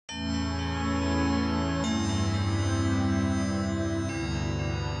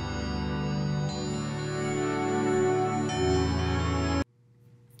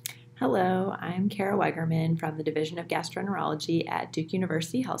Hello, I'm Kara Wegermann from the Division of Gastroenterology at Duke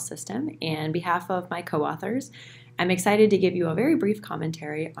University Health System, and on behalf of my co-authors, I'm excited to give you a very brief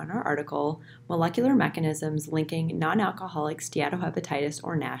commentary on our article, Molecular Mechanisms Linking Non-Alcoholic Steatohepatitis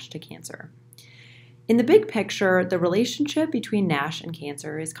or NASH to Cancer. In the big picture, the relationship between NASH and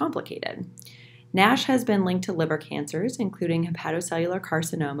cancer is complicated. NASH has been linked to liver cancers, including hepatocellular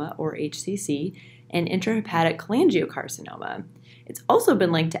carcinoma or HCC, and intrahepatic cholangiocarcinoma. It's also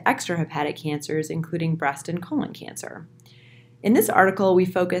been linked to extrahepatic cancers, including breast and colon cancer. In this article, we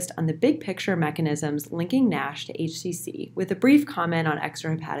focused on the big picture mechanisms linking NASH to HCC, with a brief comment on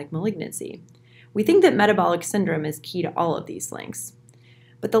extrahepatic malignancy. We think that metabolic syndrome is key to all of these links.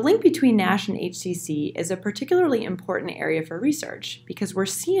 But the link between NASH and HCC is a particularly important area for research because we're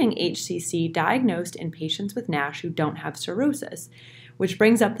seeing HCC diagnosed in patients with NASH who don't have cirrhosis, which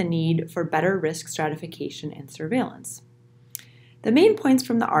brings up the need for better risk stratification and surveillance. The main points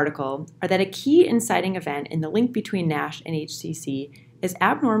from the article are that a key inciting event in the link between NASH and HCC is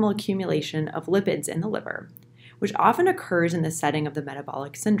abnormal accumulation of lipids in the liver, which often occurs in the setting of the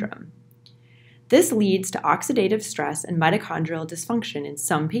metabolic syndrome. This leads to oxidative stress and mitochondrial dysfunction in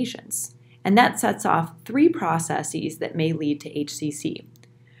some patients, and that sets off three processes that may lead to HCC.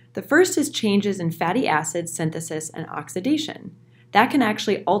 The first is changes in fatty acid synthesis and oxidation. That can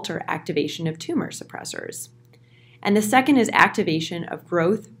actually alter activation of tumor suppressors. And the second is activation of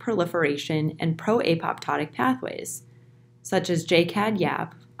growth, proliferation, and pro-apoptotic pathways, such as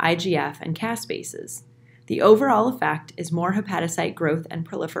JCAD-YAP, IGF, and caspases. The overall effect is more hepatocyte growth and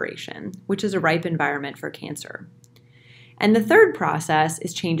proliferation, which is a ripe environment for cancer. And the third process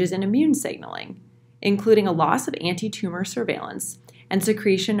is changes in immune signaling, including a loss of anti-tumor surveillance and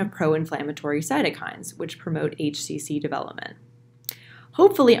secretion of pro-inflammatory cytokines, which promote HCC development.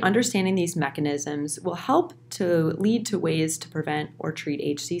 Hopefully, understanding these mechanisms will help to lead to ways to prevent or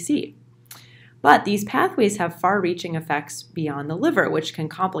treat HCC. But these pathways have far-reaching effects beyond the liver, which can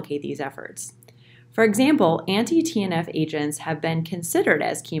complicate these efforts. For example, anti-TNF agents have been considered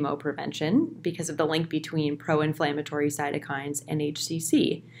as chemoprevention because of the link between pro-inflammatory cytokines and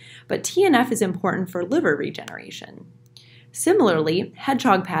HCC, but TNF is important for liver regeneration. Similarly,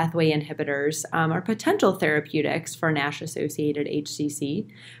 hedgehog pathway inhibitors are potential therapeutics for NASH-associated HCC,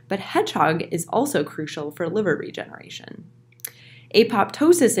 but hedgehog is also crucial for liver regeneration.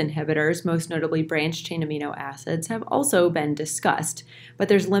 Apoptosis inhibitors, most notably branched-chain amino acids, have also been discussed, but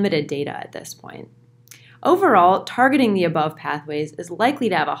there's limited data at this point. Overall, targeting the above pathways is likely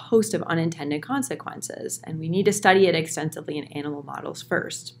to have a host of unintended consequences, and we need to study it extensively in animal models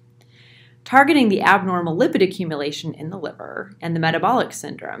first. Targeting the abnormal lipid accumulation in the liver and the metabolic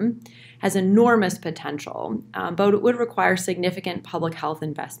syndrome has enormous potential, but it would require significant public health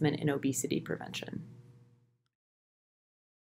investment in obesity prevention.